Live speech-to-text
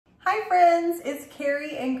Hi friends, it's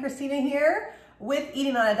Carrie and Christina here with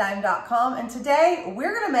eatingonadime.com, and today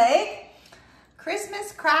we're gonna make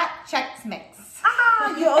Christmas Crack Chex mix.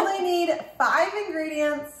 You only need 5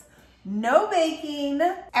 ingredients, no baking.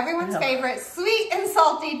 Everyone's favorite sweet and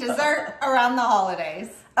salty dessert around the holidays.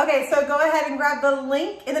 Okay, so go ahead and grab the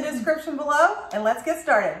link in the description below and let's get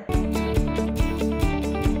started.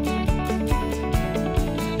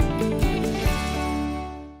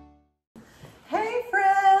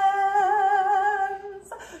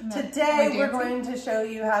 Today we're going to show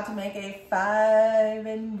you how to make a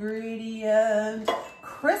 5-ingredient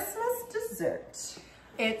Christmas dessert.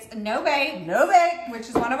 It's no bake. No bake. Which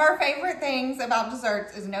is one of our favorite things about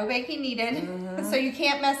desserts is no baking needed. So you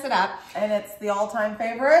can't mess it up. And it's the all-time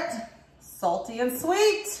favorite, salty and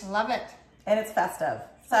sweet. Love it. And it's festive.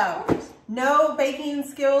 So no baking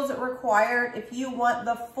skills required. If you want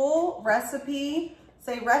the full recipe,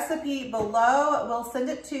 say recipe below, we'll send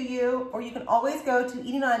it to you, or you can always go to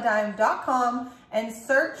eatingonadime.com and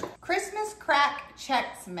search Christmas Crack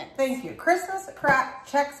Chex mix. Thank you. Christmas Crack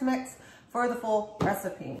Chex mix for the full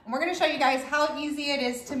recipe. And we're gonna show you guys how easy it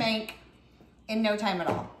is to make in no time at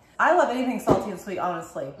all. I love anything salty and sweet,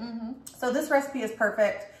 honestly. So this recipe is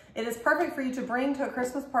perfect. It is perfect for you to bring to a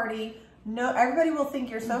Christmas party. No, everybody will think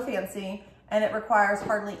you're so fancy, and it requires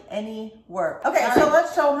hardly any work. Okay, so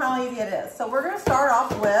let's show them how easy it is. So we're gonna start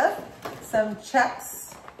off with some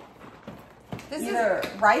Chex. Either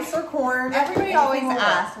rice or corn. Everybody always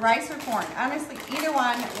asks, rice or corn. Honestly, either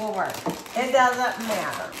one will work. It doesn't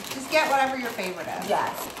matter. Just get whatever your favorite is.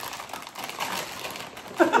 Yes.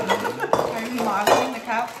 Are you modeling the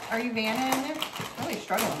cup? Are you vanning it? Really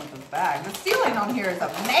struggling with this bag. The ceiling on here is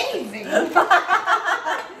amazing.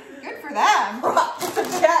 Good for them.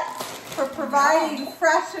 Chex for providing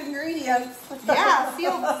fresh ingredients. Yeah,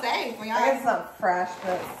 sealed safe. I guess it's not fresh,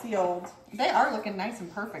 but sealed. They are looking nice and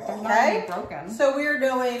perfect. They're not Okay. any broken. So we're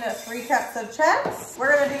doing 3 cups of Chex.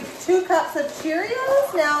 We're gonna do 2 cups of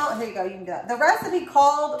Cheerios. Now, here you go, you can do that. The recipe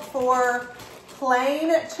called for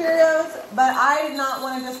plain Cheerios, but I did not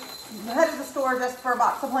want to just head to the store just for a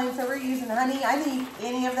box of plain, so we're using honey. I think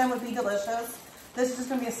any of them would be delicious. This is just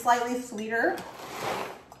gonna be a slightly sweeter.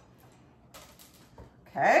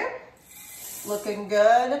 Okay. Looking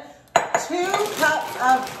good. 2 cups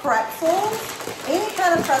of pretzels. Any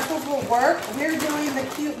kind of pretzels will work. We're doing the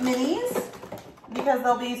cute minis because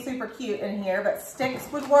they'll be super cute in here, but sticks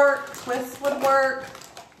would work, twists would work.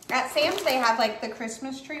 At Sam's, they have like the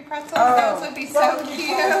Christmas tree pretzels. Those would be so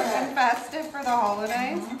cute and festive for the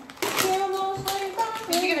holidays.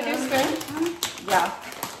 Did you get a new spoon? Yeah.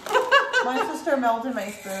 My sister melted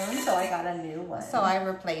my spoon, so I got a new one. So I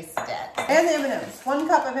replaced it. And the M&Ms. 1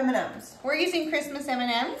 cup of M&Ms. We're using Christmas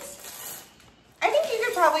M&Ms. I think you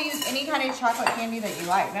could probably use any kind of chocolate candy that you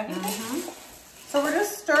like, don't you think? So we're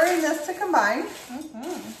just stirring this to combine.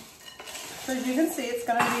 So as you can see, it's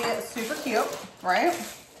gonna be super cute, right?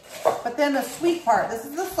 But then the sweet part, this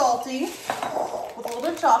is the salty with a little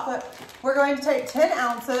bit of chocolate. We're going to take 10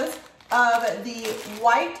 ounces of the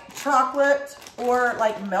white chocolate or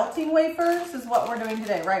like melting wafers is what we're doing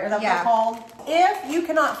today, right? Or that's what they're called. If you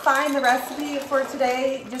cannot find the recipe for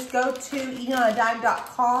today, just go to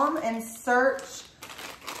eatingonadime.com and search,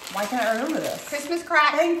 why can't I remember this? Christmas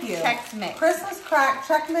Crack Chex mix. Christmas Crack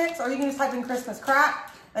Chex mix, or you can just type in Christmas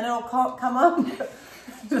Crack and it'll come up.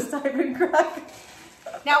 Just type in crack.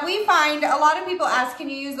 Now we find a lot of people ask, can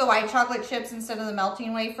you use the white chocolate chips instead of the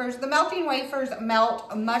melting wafers? The melting wafers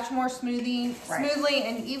melt much more smoothly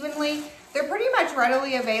and evenly. They're pretty much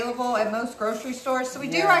readily available at most grocery stores. So we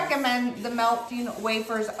do recommend the melting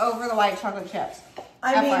wafers over the white chocolate chips.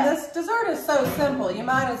 I mean, this dessert is so simple. You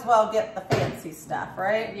might as well get the fancy stuff,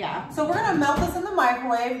 right? Yeah. So we're gonna melt this in the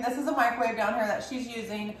microwave. This is a microwave down here that she's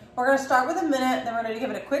using. We're gonna start with a minute, then we're gonna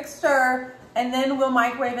give it a quick stir, and then we'll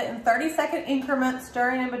microwave it in 30-second increments,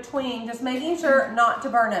 stirring in between, just making sure not to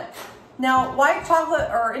burn it. Now, white chocolate,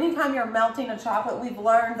 or anytime you're melting a chocolate, we've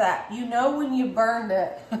learned that you know when you burned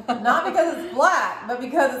it, not because it's black, but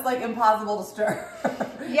because it's like impossible to stir.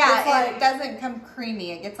 Yeah, like, it doesn't come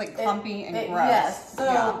creamy. It gets like clumpy and gross. Yes,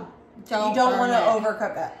 so you don't want to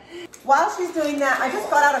overcook it. While she's doing that, I just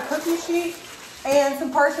got out a cookie sheet and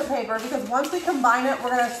some parchment paper, because once we combine it, we're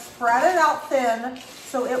going to spread it out thin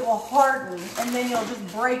so it will harden, and then you'll just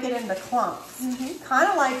break it into clumps. Kind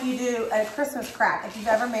of like you do at a Christmas crack, if you've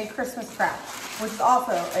ever made Christmas crack. which is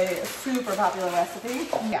also a super popular recipe.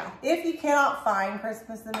 Yeah. If you cannot find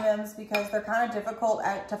Christmas M&Ms because they're kind of difficult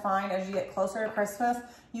to find as you get closer to Christmas,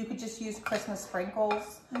 you could just use Christmas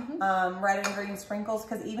sprinkles, red and green sprinkles,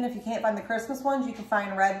 because even if you can't find the Christmas ones, you can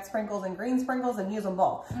find red sprinkles and green sprinkles and use them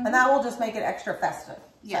both. And that will just make it extra festive.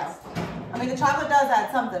 Yes. So, I mean, the chocolate does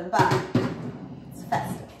add something, but it's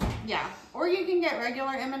festive. Yeah. Or you can get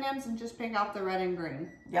regular M&Ms and just pick out the red and green.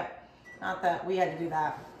 Yep. Not that we had to do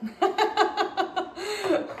that.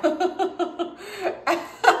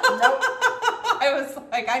 Nope. I was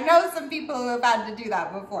like, I know some people who have had to do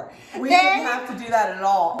that before. We didn't have to do that at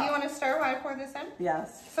all. Do you want to stir while I pour this in?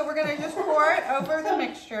 Yes. So we're going to just pour it over the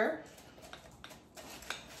mixture.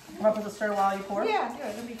 You want to put the stir while you pour? Yeah, do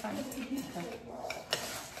it. It'll be fine.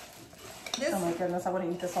 Oh my goodness, I want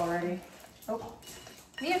to eat this already. Oh.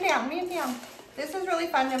 Me and down. This is really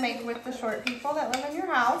fun to make with the short people that live in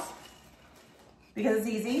your house. Because it's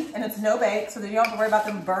easy and it's no bake, so that you don't have to worry about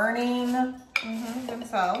them burning.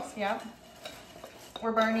 Themselves, yep.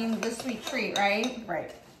 We're burning the sweet treat, right?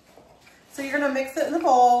 Right. So you're gonna mix it in the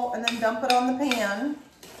bowl and then dump it on the pan.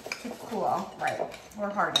 To cool. Right. Or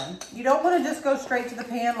harden. You don't want to just go straight to the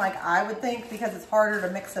pan like I would think, because it's harder to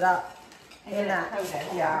mix it up in that.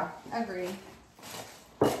 Yeah. Agreed.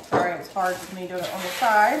 Sorry, it's hard with me doing it on the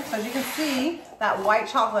side. So as you can see, that white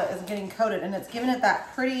chocolate is getting coated and it's giving it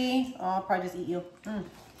that pretty, oh, I'll probably just eat you.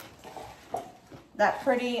 That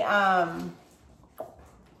pretty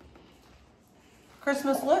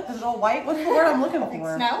Christmas look. Is it all white? What's the word I'm looking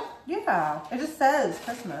for? Snow? Yeah, it just says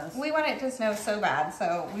Christmas. We want it to snow so bad,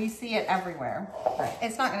 so we see it everywhere. Right.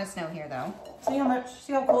 It's not going to snow here, though. See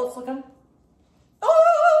how cool it's looking?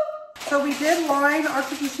 Oh! So we did line our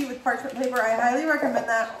cookie sheet with parchment paper. I highly recommend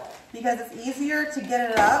that because it's easier to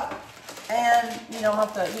get it up and you don't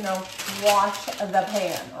have to, you know, wash the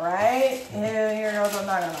pan, right? Here goes what I'm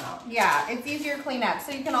talking about. Yeah, it's easier to clean up.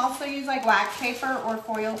 So you can also use like wax paper or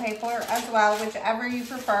foil paper as well, whichever you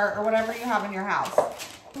prefer or whatever you have in your house.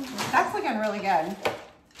 That's looking really good.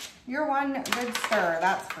 You're one good stir,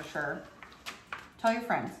 that's for sure. Tell your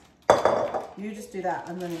friends. You just do that.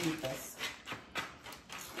 I'm going to eat this.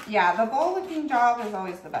 Yeah, the bowl looking job is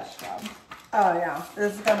always the best job. Oh, yeah.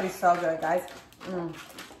 This is going to be so good, guys.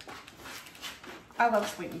 I love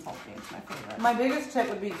sweet and salty. It's my favorite. My biggest tip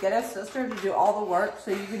would be get a sister to do all the work so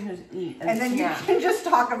you can just eat. And then you can just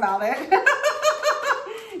talk about it.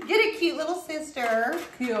 Get a cute little sister.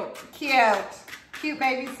 Cute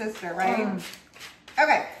baby sister, right?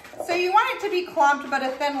 Okay. So you want it to be clumped, but a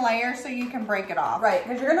thin layer so you can break it off. Right,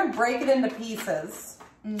 because you're going to break it into pieces.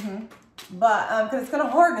 But, because it's going to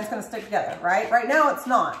harden, it's going to stick together, right? Right now it's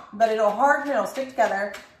not, but it'll harden, it'll stick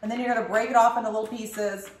together, and then you're going to break it off into little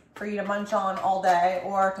pieces for you to munch on all day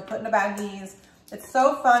or to put in the baggies. It's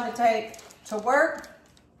so fun to take to work.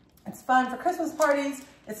 It's fun for Christmas parties.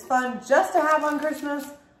 It's fun just to have on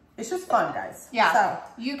Christmas. It's just fun, guys. Yeah. So,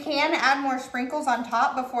 you can add more sprinkles on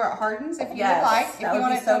top before it hardens if you would like. If you that would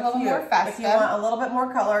want be it so to a little cute. more festive. If you want a little bit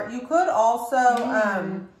more color, you could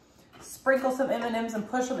also sprinkle some M&Ms and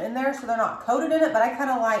push them in there so they're not coated in it, but I kind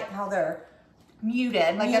of like how they're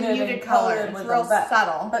muted, like a muted color. It's real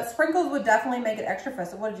subtle. But sprinkles would definitely make it extra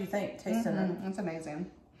festive. What did you think? Tasting it? It's amazing.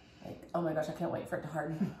 Like, oh my gosh, I can't wait for it to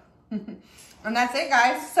harden. And that's it,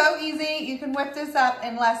 guys. So easy. You can whip this up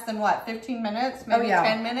in less than what, 15 minutes, maybe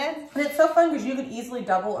 10 minutes. And it's so fun because you could easily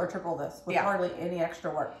double or triple this with hardly any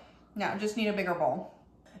extra work. No, just need a bigger bowl.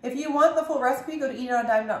 If you want the full recipe, go to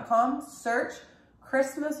eatitondime.com, search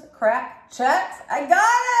Christmas Crack Chex. I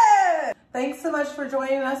got it! Thanks so much for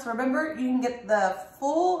joining us. Remember, you can get the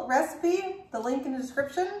full recipe, the link in the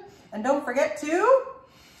description. And don't forget to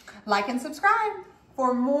like and subscribe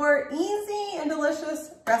for more easy and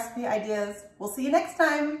delicious recipe ideas. We'll see you next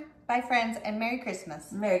time. Bye, friends, and Merry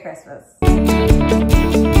Christmas. Merry Christmas.